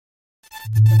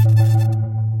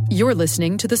You're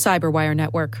listening to the Cyberwire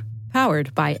Network,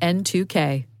 powered by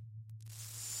N2K.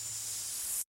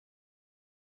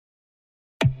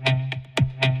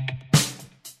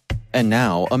 And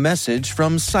now, a message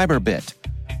from Cyberbit.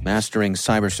 Mastering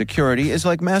cybersecurity is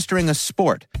like mastering a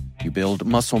sport. You build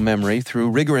muscle memory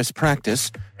through rigorous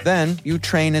practice, then you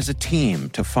train as a team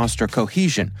to foster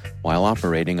cohesion while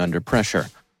operating under pressure.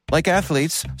 Like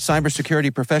athletes,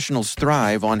 cybersecurity professionals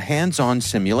thrive on hands-on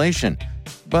simulation.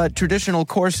 But traditional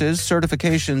courses,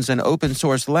 certifications, and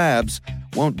open-source labs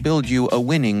won't build you a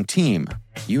winning team.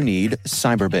 You need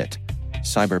Cyberbit.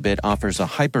 Cyberbit offers a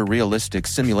hyper-realistic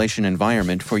simulation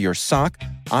environment for your SOC,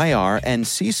 IR, and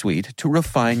C-suite to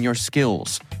refine your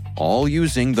skills, all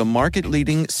using the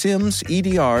market-leading SIMs,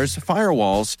 EDRs,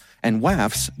 firewalls, and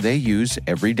WAFs they use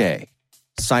every day.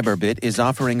 Cyberbit is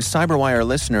offering Cyberwire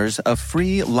listeners a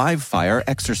free live-fire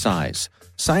exercise.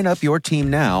 Sign up your team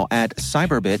now at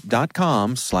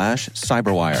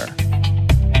cyberbit.com/cyberwire.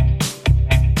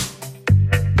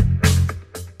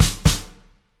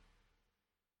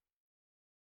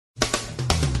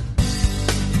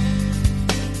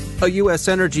 A U.S.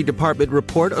 Energy Department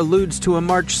report alludes to a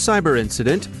March cyber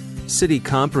incident.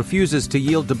 Citycomp refuses to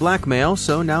yield to blackmail,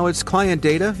 so now its client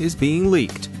data is being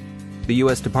leaked. The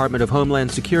U.S. Department of Homeland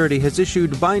Security has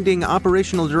issued binding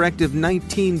Operational Directive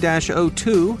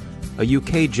 19-02. A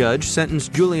UK judge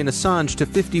sentenced Julian Assange to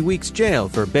 50 weeks jail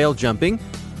for bail jumping.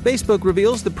 Facebook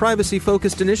reveals the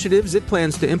privacy-focused initiatives it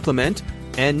plans to implement,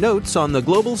 and notes on the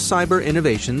Global Cyber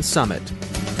Innovation Summit.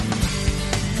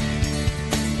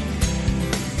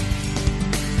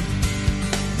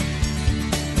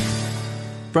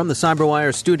 From the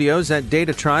Cyberwire studios at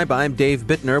Data Tribe, I'm Dave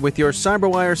Bittner with your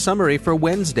Cyberwire summary for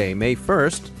Wednesday, May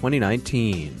 1st,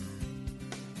 2019.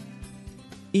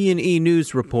 E&E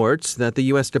News reports that the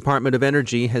U.S. Department of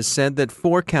Energy has said that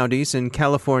 4 counties in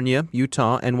California,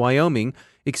 Utah, and Wyoming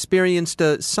experienced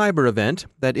a cyber event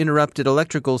that interrupted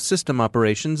electrical system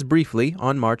operations briefly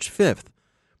on March 5th.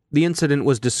 The incident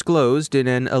was disclosed in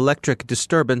an Electric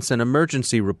Disturbance and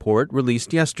Emergency report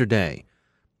released yesterday.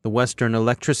 The Western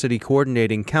Electricity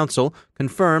Coordinating Council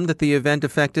confirmed that the event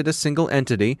affected a single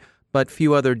entity, but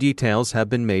few other details have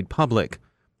been made public.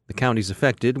 The counties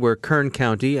affected were Kern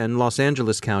County and Los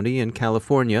Angeles County in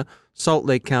California, Salt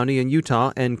Lake County in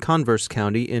Utah, and Converse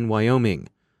County in Wyoming.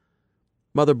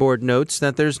 Motherboard notes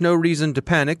that there's no reason to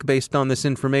panic based on this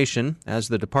information, as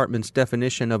the department's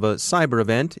definition of a cyber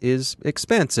event is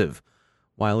expansive.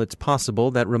 While it's possible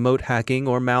that remote hacking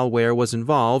or malware was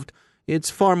involved,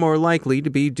 it's far more likely to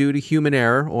be due to human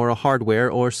error or a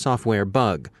hardware or software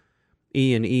bug.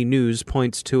 E&E News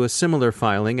points to a similar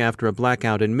filing after a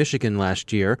blackout in Michigan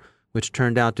last year, which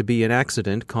turned out to be an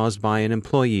accident caused by an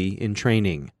employee in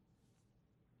training.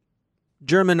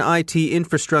 German IT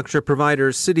infrastructure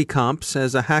provider Citycomp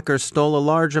says a hacker stole a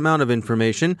large amount of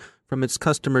information from its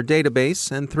customer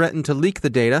database and threatened to leak the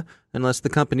data unless the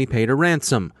company paid a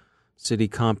ransom.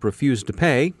 Citycomp refused to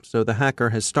pay, so the hacker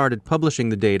has started publishing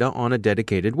the data on a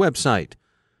dedicated website.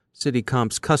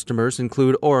 Citycomp's customers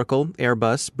include Oracle,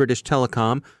 Airbus, British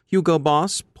Telecom, Hugo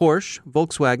Boss, Porsche,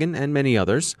 Volkswagen, and many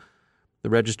others. The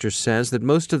Register says that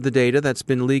most of the data that's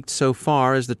been leaked so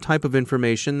far is the type of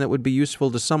information that would be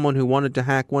useful to someone who wanted to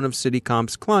hack one of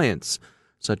Citycomp's clients,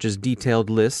 such as detailed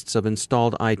lists of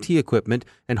installed IT equipment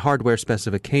and hardware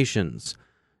specifications.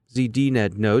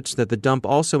 ZDNet notes that the dump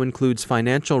also includes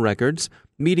financial records,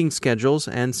 meeting schedules,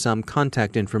 and some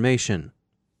contact information.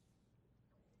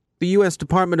 The U.S.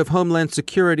 Department of Homeland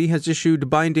Security has issued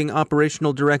binding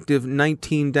Operational Directive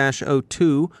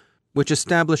 19-02, which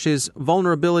establishes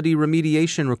vulnerability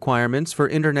remediation requirements for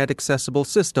Internet-accessible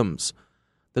systems.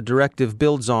 The directive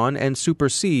builds on and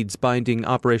supersedes binding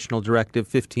Operational Directive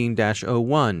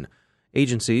 15-01.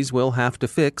 Agencies will have to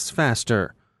fix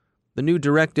faster. The new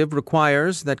directive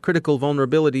requires that critical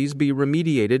vulnerabilities be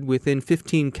remediated within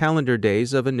 15 calendar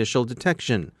days of initial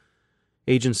detection.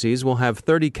 Agencies will have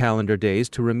 30 calendar days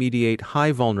to remediate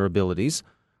high vulnerabilities.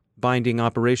 Binding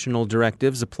operational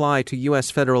directives apply to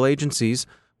U.S. federal agencies,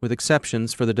 with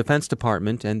exceptions for the Defense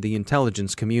Department and the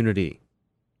intelligence community.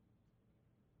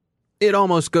 It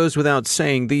almost goes without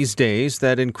saying these days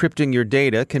that encrypting your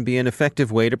data can be an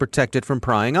effective way to protect it from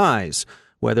prying eyes,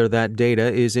 whether that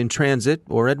data is in transit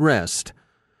or at rest.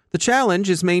 The challenge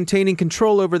is maintaining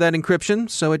control over that encryption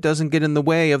so it doesn't get in the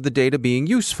way of the data being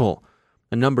useful.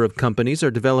 A number of companies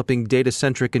are developing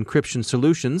data-centric encryption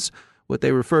solutions, what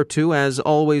they refer to as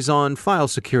always-on file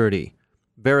security.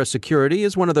 Vera Security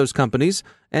is one of those companies,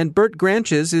 and Bert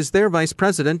Granches is their vice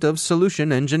president of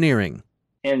solution engineering.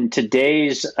 In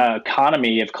today's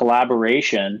economy of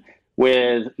collaboration,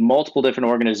 with multiple different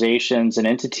organizations and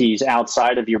entities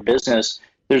outside of your business,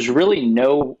 there's really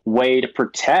no way to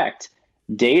protect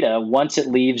data once it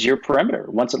leaves your perimeter,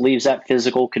 once it leaves that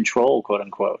physical control, quote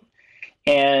unquote.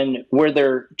 And where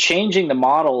they're changing the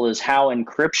model is how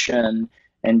encryption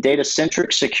and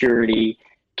data-centric security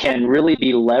can really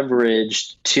be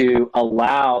leveraged to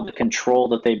allow the control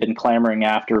that they've been clamoring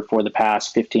after for the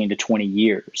past 15 to 20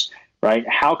 years, right?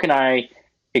 How can I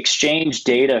exchange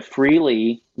data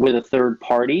freely with a third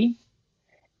party,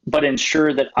 but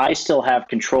ensure that I still have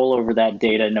control over that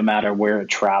data no matter where it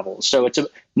travels? So it's a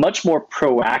much more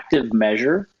proactive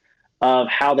measure of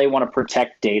how they want to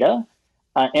protect data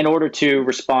in order to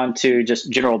respond to just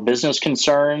general business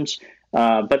concerns,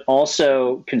 but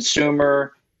also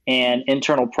consumer and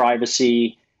internal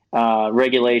privacy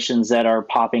regulations that are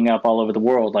popping up all over the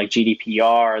world, like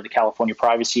GDPR, the California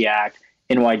Privacy Act,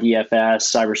 NYDFS,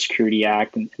 Cybersecurity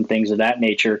Act, and things of that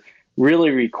nature really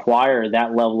require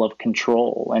that level of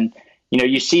control. And,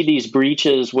 you see these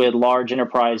breaches with large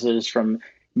enterprises from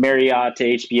Marriott to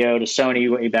HBO to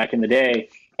Sony way back in the day.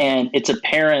 And it's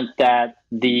apparent that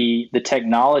the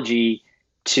technology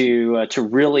to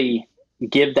really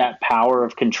give that power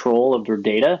of control of your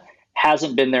data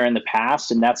hasn't been there in the past.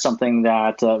 And that's something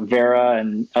that Verra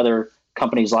and other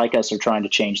companies like us are trying to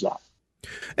change that.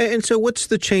 And so what's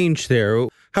the change there?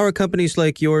 How are companies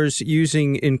like yours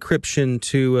using encryption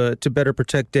to better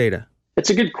protect data? It's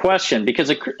a good question because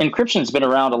encryption's been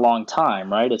around a long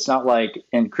time, right? It's not like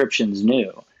encryption's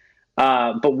new.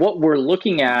 But what we're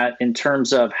looking at in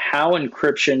terms of how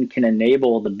encryption can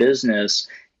enable the business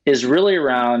is really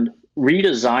around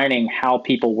redesigning how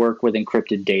people work with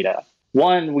encrypted data.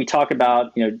 One, we talk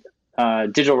about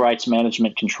digital rights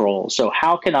management control. So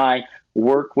how can I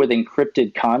work with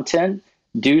encrypted content,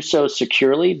 do so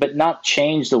securely, but not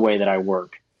change the way that I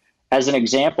work? As an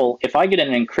example, if I get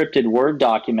an encrypted Word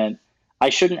document, I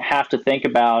shouldn't have to think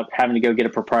about having to go get a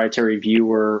proprietary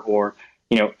viewer or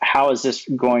how is this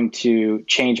going to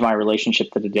change my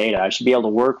relationship to the data? I should be able to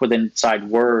work with inside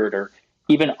Word or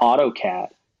even AutoCAD,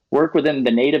 work within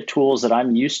the native tools that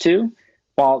I'm used to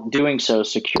while doing so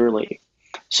securely.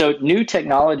 So new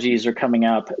technologies are coming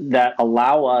up that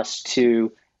allow us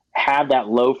to have that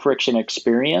low friction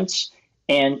experience,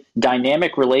 and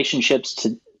dynamic relationships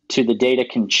to the data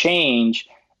can change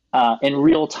in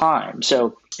real time.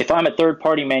 So if I'm a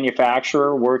third-party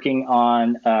manufacturer working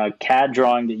on a CAD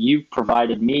drawing that you've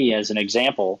provided me as an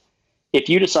example, if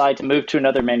you decide to move to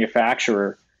another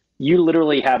manufacturer, you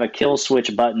literally have a kill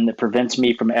switch button that prevents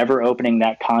me from ever opening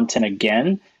that content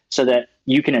again so that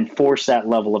you can enforce that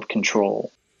level of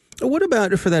control. What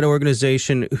about for that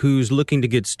organization who's looking to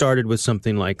get started with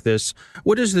something like this?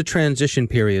 What is the transition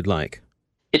period like?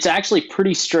 It's actually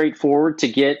pretty straightforward to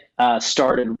get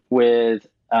started with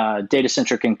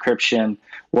data-centric encryption,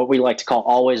 what we like to call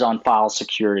always-on file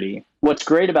security. What's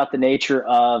great about the nature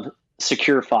of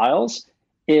secure files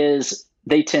is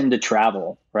they tend to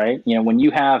travel, right? When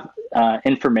you have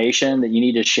information that you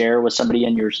need to share with somebody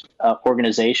in your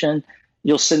organization,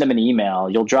 you'll send them an email,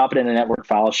 you'll drop it in a network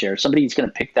file share. Somebody's going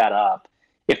to pick that up.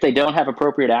 If they don't have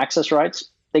appropriate access rights,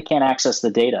 they can't access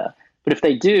the data. But if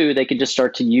they do, they can just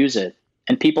start to use it.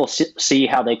 And people see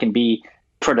how they can be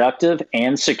productive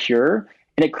and secure.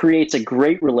 And it creates a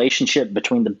great relationship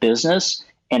between the business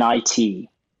and IT.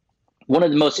 One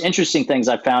of the most interesting things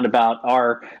I found about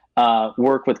our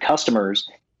work with customers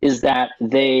is that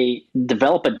they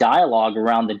develop a dialogue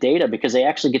around the data because they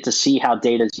actually get to see how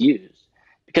data is used.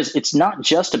 Because it's not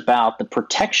just about the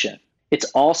protection. It's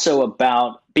also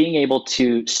about being able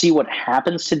to see what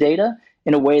happens to data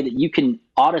in a way that you can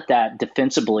audit that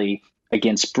defensively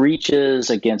against breaches,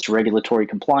 against regulatory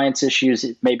compliance issues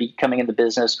that may be coming in the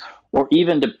business, or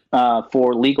even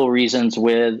for legal reasons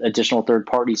with additional third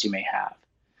parties you may have.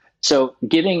 So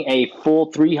giving a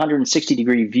full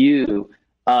 360-degree view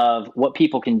of what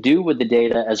people can do with the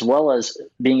data, as well as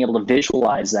being able to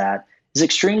visualize that, is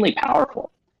extremely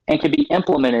powerful and can be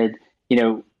implemented,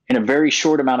 in a very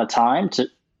short amount of time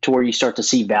to where you start to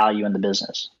see value in the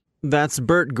business. That's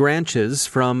Bert Granches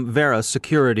from Verra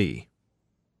Security.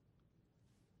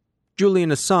 Julian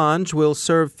Assange will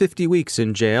serve 50 weeks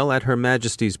in jail at Her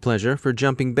Majesty's pleasure for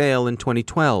jumping bail in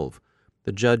 2012.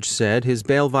 The judge said his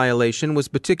bail violation was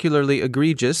particularly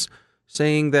egregious,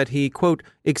 saying that he, quote,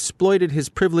 exploited his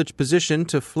privileged position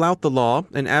to flout the law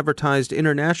and advertised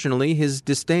internationally his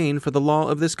disdain for the law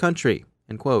of this country,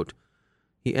 end quote.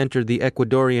 He entered the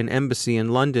Ecuadorian embassy in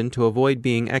London to avoid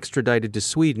being extradited to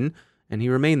Sweden, and he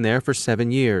remained there for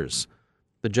 7 years.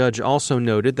 The judge also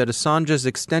noted that Assange's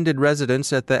extended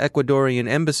residence at the Ecuadorian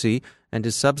embassy and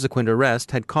his subsequent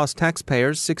arrest had cost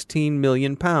taxpayers £16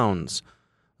 million.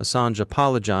 Assange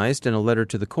apologized in a letter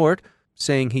to the court,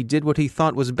 saying he did what he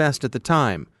thought was best at the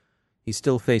time. He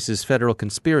still faces federal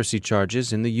conspiracy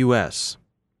charges in the U.S.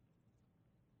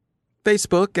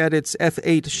 Facebook, at its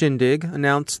F8 shindig,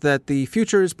 announced that the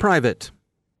future is private.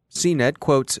 CNET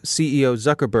quotes CEO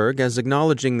Zuckerberg as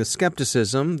acknowledging the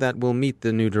skepticism that will meet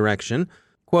the new direction.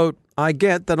 Quote, "I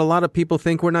get that a lot of people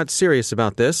think we're not serious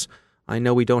about this. I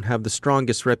know we don't have the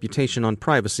strongest reputation on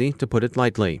privacy, to put it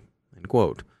lightly." End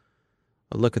quote.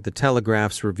 A look at the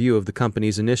Telegraph's review of the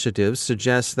company's initiatives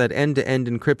suggests that end-to-end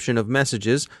encryption of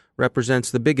messages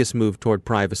represents the biggest move toward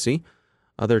privacy.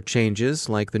 Other changes,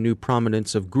 like the new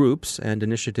prominence of groups and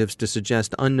initiatives to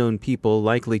suggest unknown people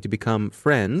likely to become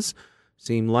friends,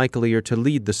 seem likelier to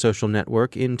lead the social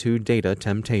network into data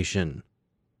temptation.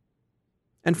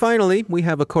 And finally, we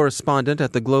have a correspondent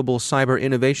at the Global Cyber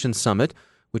Innovation Summit,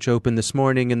 which opened this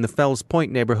morning in the Fells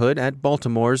Point neighborhood at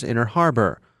Baltimore's Inner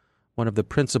Harbor. One of the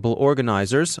principal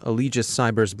organizers, Allegis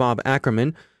Cyber's Bob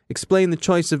Ackerman, explained the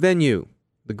choice of venue.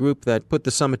 The group that put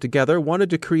the summit together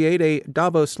wanted to create a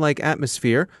Davos-like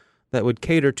atmosphere that would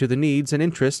cater to the needs and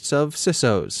interests of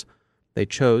CISOs. They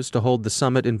chose to hold the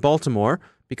summit in Baltimore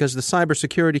because the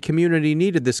cybersecurity community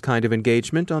needed this kind of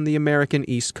engagement on the American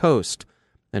East Coast,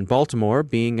 and Baltimore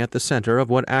being at the center of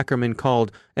what Ackerman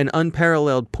called an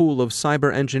unparalleled pool of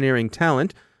cyber engineering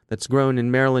talent that's grown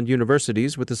in Maryland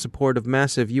universities with the support of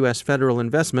massive U.S. federal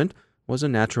investment, was a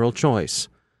natural choice.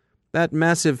 That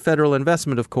massive federal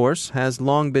investment, of course, has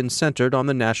long been centered on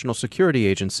the National Security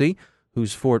Agency,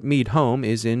 whose Fort Meade home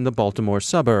is in the Baltimore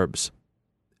suburbs.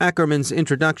 Ackerman's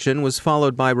introduction was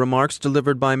followed by remarks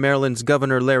delivered by Maryland's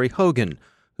Governor Larry Hogan,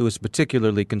 who was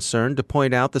particularly concerned to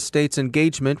point out the state's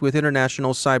engagement with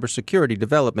international cybersecurity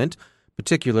development,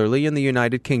 particularly in the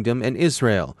United Kingdom and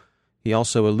Israel. He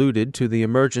also alluded to the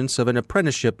emergence of an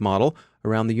apprenticeship model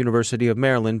around the University of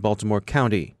Maryland, Baltimore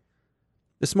County.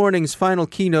 This morning's final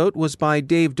keynote was by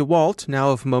Dave DeWalt, now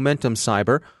of Momentum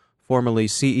Cyber, formerly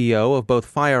CEO of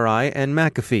both FireEye and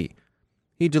McAfee.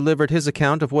 He delivered his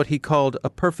account of what he called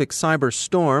a perfect cyber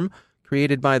storm,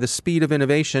 created by the speed of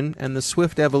innovation and the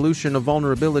swift evolution of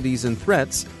vulnerabilities and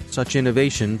threats such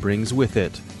innovation brings with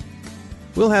it.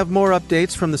 We'll have more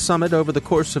updates from the summit over the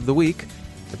course of the week.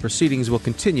 The proceedings will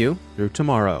continue through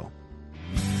tomorrow.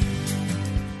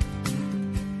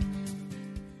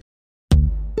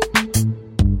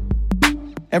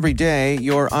 Every day,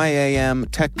 your IAM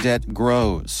tech debt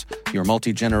grows. Your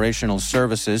multi-generational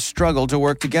services struggle to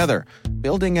work together.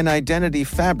 Building an identity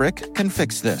fabric can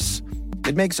fix this.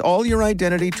 It makes all your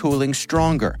identity tooling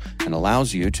stronger and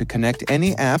allows you to connect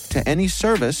any app to any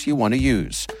service you want to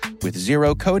use, with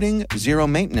zero coding, zero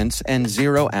maintenance, and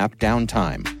zero app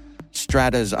downtime.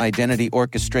 Strata's identity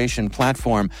orchestration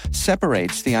platform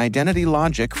separates the identity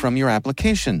logic from your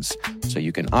applications, so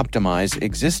you can optimize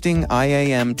existing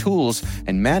IAM tools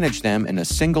and manage them in a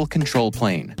single control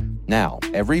plane. Now,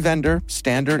 every vendor,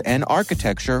 standard, and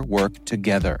architecture work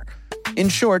together. In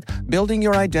short, building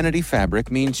your identity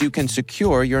fabric means you can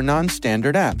secure your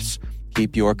non-standard apps,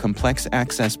 keep your complex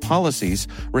access policies,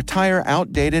 retire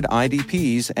outdated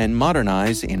IDPs, and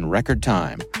modernize in record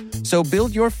time. So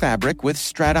build your fabric with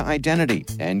Strata Identity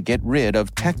and get rid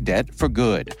of tech debt for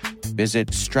good.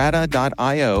 Visit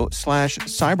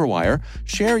strata.io/cyberwire,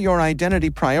 share your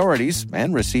identity priorities,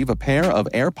 and receive a pair of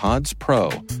AirPods Pro.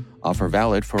 Offer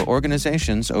valid for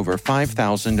organizations over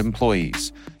 5,000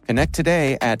 employees. Connect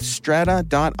today at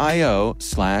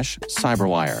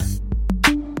strata.io/cyberwire.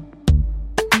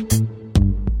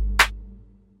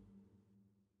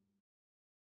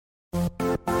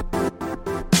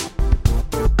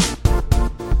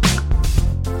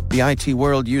 The IT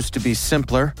world used to be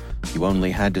simpler. You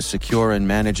only had to secure and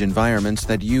manage environments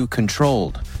that you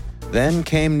controlled. Then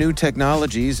came new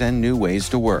technologies and new ways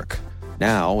to work.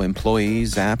 Now,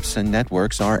 employees, apps, and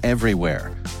networks are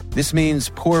everywhere. This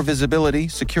means poor visibility,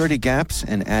 security gaps,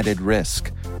 and added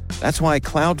risk. That's why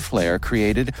Cloudflare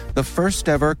created the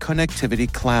first-ever connectivity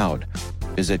cloud.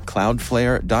 Visit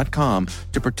cloudflare.com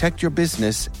to protect your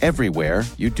business everywhere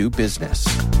you do business.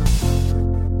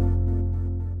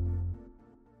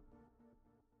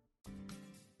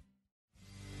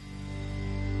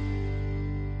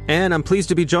 And I'm pleased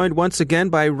to be joined once again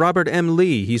by Robert M.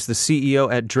 Lee. He's the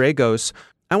CEO at Dragos.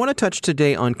 I want to touch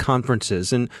today on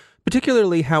conferences, and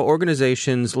particularly how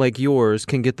organizations like yours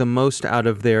can get the most out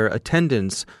of their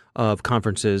attendance of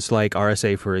conferences like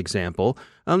RSA, for example.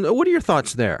 What are your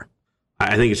thoughts there?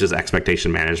 I think it's just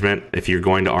expectation management. If you're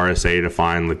going to RSA to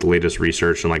find like the latest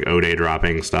research and like O-Day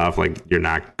dropping stuff, like you're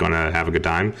not going to have a good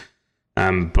time.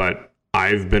 But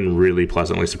I've been really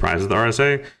pleasantly surprised at the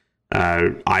RSA.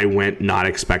 I went not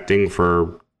expecting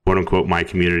for quote unquote my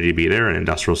community to be there in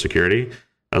industrial security.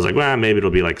 I was like, well, maybe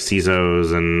it'll be like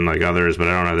CISOs and like others, but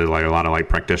I don't know. There's like a lot of like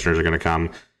practitioners are going to come.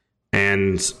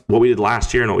 And what we did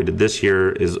last year and what we did this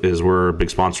year is we're a big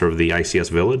sponsor of the ICS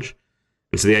Village.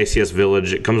 And so the ICS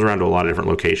Village, it comes around to a lot of different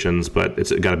locations, but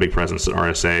it's got a big presence at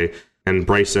RSA. And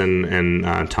Bryson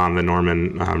and Tom Van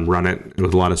Norman run it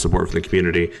with a lot of support from the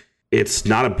community. It's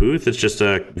not a booth, it's just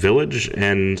a village,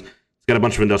 and it's got a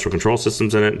bunch of industrial control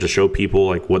systems in it to show people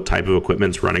like what type of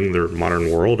equipment's running their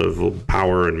modern world of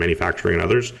power and manufacturing and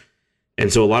others.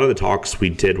 And so a lot of the talks we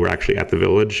did were actually at the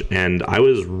village, and I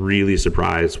was really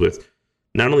surprised with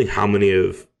not only how many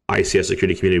of ICS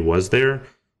security community was there,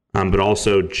 but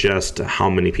also just how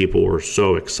many people were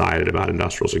so excited about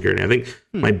industrial security. I think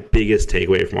my biggest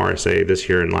takeaway from RSA this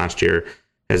year and last year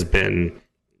has been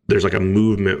there's like a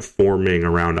movement forming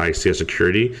around ICS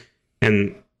security,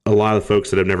 and a lot of the folks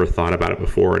that have never thought about it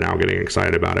before are now getting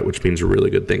excited about it, which means really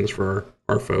good things for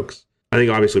our folks. I think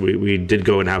obviously we did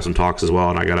go and have some talks as well,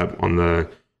 and I got up on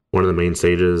one of the main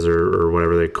stages or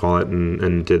whatever they call it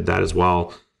and did that as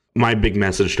well. My big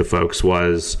message to folks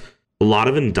was a lot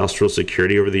of industrial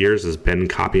security over the years has been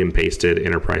copy and pasted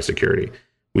enterprise security.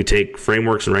 We take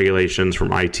frameworks and regulations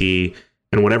from IT,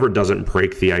 and whatever doesn't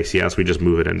break the ICS, we just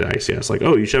move it into ICS. Like,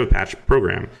 oh, you should have a patch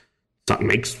program. It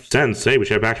makes sense. Hey, we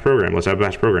should have a patch program. Let's have a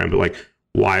patch program. But like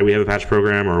why we have a patch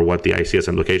program or what the ICS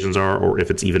implications are or if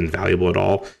it's even valuable at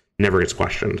all never gets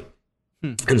questioned.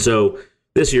 And so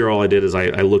this year, all I did is I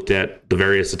looked at the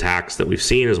various attacks that we've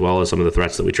seen as well as some of the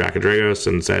threats that we track at Dragos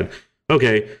and said,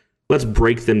 okay, let's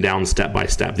break them down step by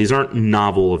step. These aren't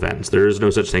novel events. There is no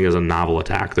such thing as a novel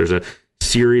attack. There's a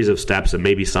series of steps, and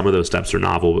maybe some of those steps are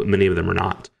novel, but many of them are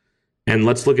not. And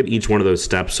let's look at each one of those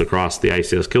steps across the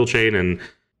ICS kill chain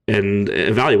and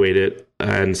evaluate it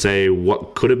and say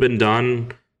what could have been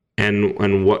done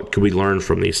and what could we learn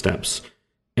from these steps.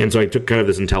 And so I took kind of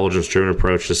this intelligence-driven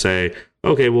approach to say,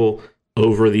 okay, well,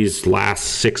 over these last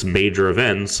 6 major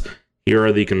events, here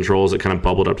are the controls that kind of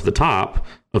bubbled up to the top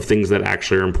of things that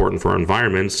actually are important for our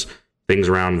environments, things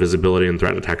around visibility and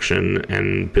threat detection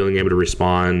and being able to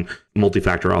respond,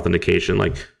 multi-factor authentication,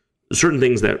 like certain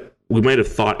things that we might have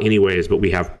thought anyways, but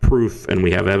we have proof and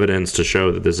we have evidence to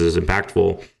show that this is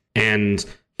impactful. And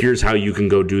here's how you can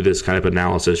go do this kind of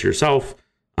analysis yourself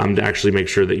to actually make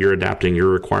sure that you're adapting your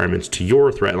requirements to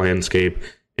your threat landscape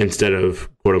instead of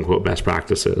quote unquote best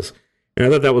practices. And I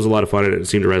thought that was a lot of fun, and it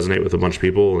seemed to resonate with a bunch of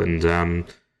people. And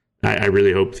I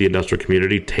really hope the industrial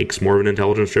community takes more of an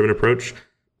intelligence-driven approach,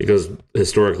 because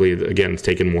historically, again, it's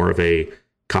taken more of a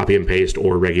copy and paste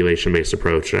or regulation-based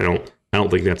approach. And I don't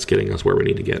think that's getting us where we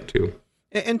need to get to.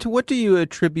 And to what do you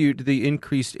attribute the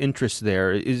increased interest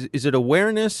there? Is it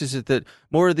awareness? Is it that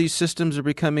more of these systems are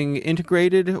becoming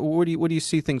integrated? What do you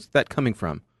see things that coming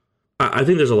from? I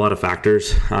think there's a lot of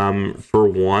factors. For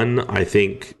one, I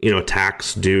think,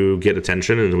 attacks do get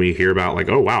attention, and we hear about like,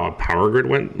 oh wow, a power grid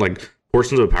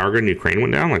portions of a power grid in Ukraine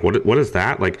went down. Like, what is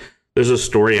that? Like, there's a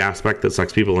story aspect that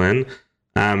sucks people in.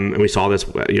 And we saw this,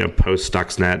 post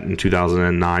Stuxnet in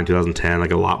 2009, 2010,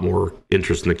 like a lot more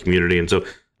interest in the community. And so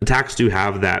attacks do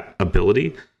have that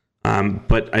ability.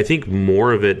 But I think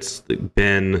more of it's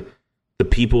been the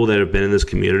people that have been in this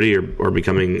community are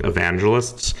becoming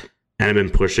evangelists and have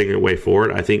been pushing it way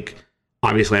forward. I think,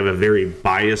 obviously, I have a very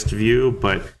biased view,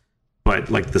 but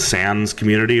like the SANS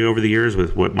community over the years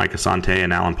with what Mike Asante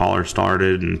and Alan Pollard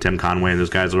started and Tim Conway and those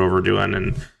guys are over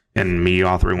doing and me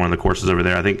authoring one of the courses over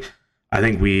there, I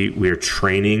think we are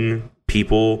training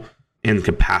people in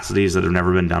capacities that have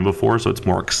never been done before, so it's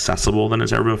more accessible than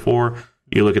it's ever before.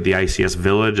 You look at the ICS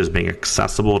Village as being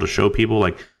accessible to show people.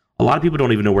 Like, a lot of people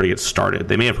don't even know where to get started.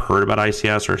 They may have heard about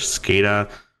ICS or SCADA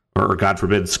or God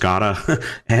forbid SCADA,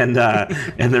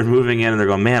 and they're moving in and they're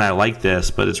going, man, I like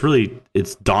this, but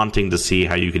it's daunting to see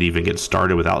how you could even get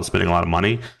started without spending a lot of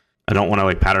money. I don't want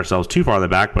to pat ourselves too far on the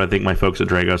back, but I think my folks at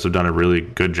Dragos have done a really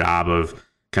good job of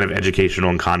kind of educational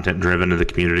and content driven to the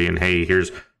community. And hey,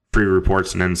 here's free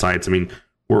reports and insights. I mean,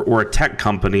 we're a tech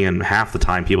company, and half the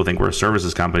time people think we're a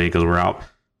services company because we're out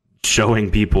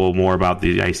showing people more about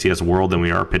the ICS world than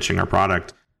we are pitching our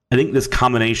product. I think this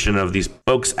combination of these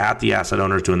folks at the asset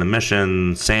owners doing the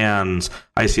mission, SANS,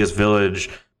 ICS Village,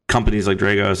 companies like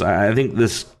Dragos, I think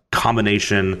this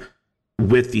combination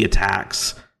with the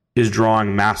attacks is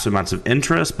drawing massive amounts of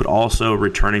interest, but also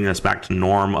returning us back to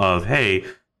norm of, hey,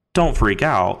 don't freak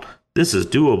out. This is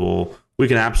doable. We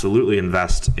can absolutely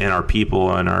invest in our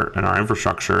people and our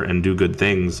infrastructure and do good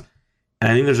things.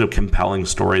 And I think there's a compelling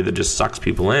story that just sucks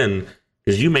people in,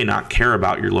 because you may not care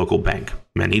about your local bank.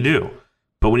 Many do.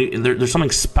 But there's something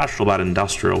special about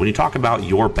industrial. When you talk about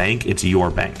your bank, it's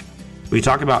your bank. We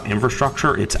talk about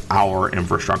infrastructure, it's our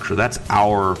infrastructure. That's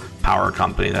our power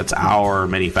company. That's our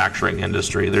manufacturing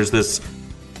industry. There's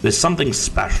something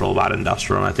special about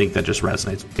industrial, and I think that just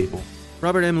resonates with people.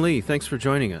 Robert M. Lee, thanks for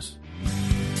joining us.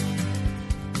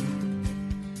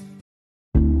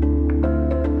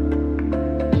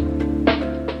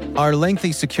 Are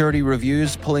lengthy security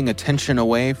reviews pulling attention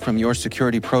away from your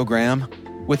security program?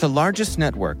 With the largest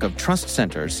network of trust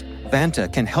centers,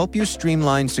 Vanta can help you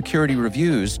streamline security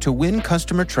reviews to win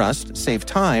customer trust, save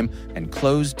time, and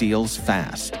close deals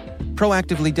fast.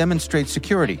 Proactively demonstrate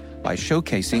security by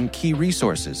showcasing key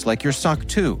resources like your SOC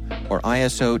 2 or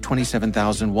ISO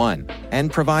 27001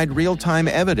 and provide real-time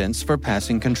evidence for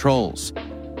passing controls.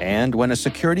 And when a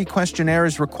security questionnaire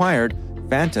is required,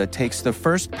 Vanta takes the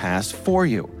first pass for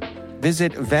you.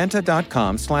 Visit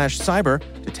vanta.com/cyber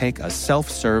to take a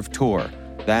self-serve tour.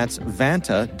 That's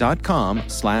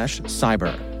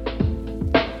vanta.com/cyber.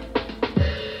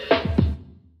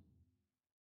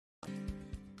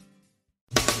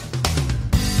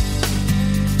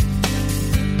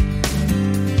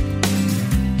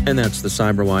 And that's the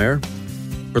Cyberwire.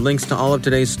 For links to all of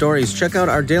today's stories, check out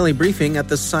our daily briefing at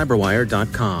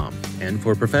thecyberwire.com. And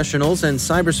for professionals and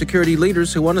cybersecurity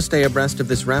leaders who want to stay abreast of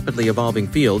this rapidly evolving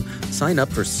field, sign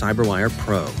up for Cyberwire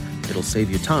Pro. It'll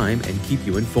save you time and keep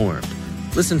you informed.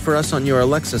 Listen for us on your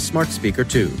Alexa smart speaker,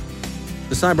 too.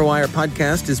 The Cyberwire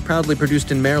podcast is proudly produced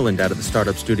in Maryland out of the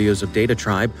startup studios of Data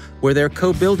Tribe, where they're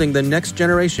co-building the next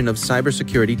generation of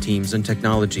cybersecurity teams and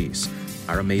technologies.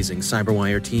 Our amazing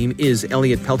Cyberwire team is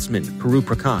Elliot Peltzman, Puru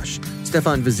Prakash,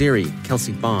 Stefan Vaziri,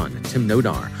 Kelsey Bond, Tim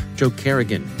Nodar, Joe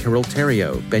Kerrigan, Carol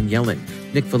Terrio, Ben Yellen,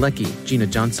 Nick Valecki, Gina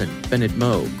Johnson, Bennett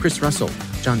Moe, Chris Russell,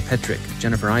 John Petrick,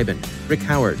 Jennifer Iben, Rick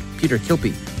Howard, Peter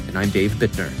Kilpie, and I'm Dave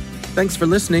Bittner. Thanks for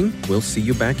listening. We'll see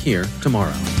you back here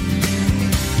tomorrow.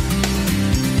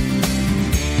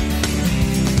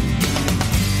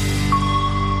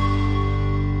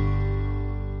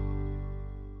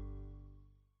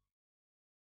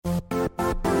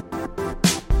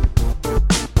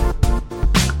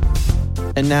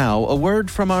 And now, a word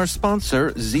from our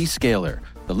sponsor, Zscaler,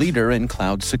 the leader in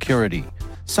cloud security.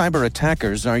 Cyber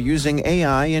attackers are using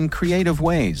AI in creative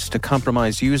ways to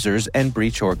compromise users and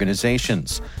breach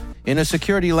organizations. In a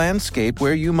security landscape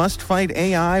where you must fight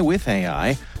AI with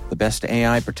AI, the best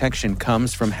AI protection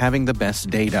comes from having the best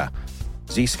data.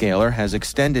 Zscaler has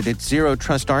extended its Zero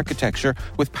Trust architecture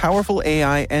with powerful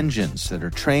AI engines that are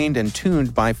trained and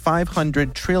tuned by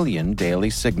 500 trillion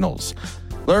daily signals.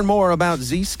 Learn more about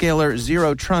Zscaler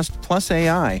Zero Trust Plus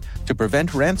AI to prevent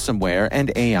ransomware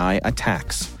and AI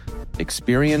attacks.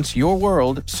 Experience your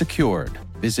world secured.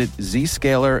 Visit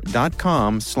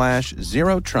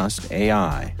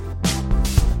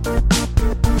zscaler.com/zerotrustai.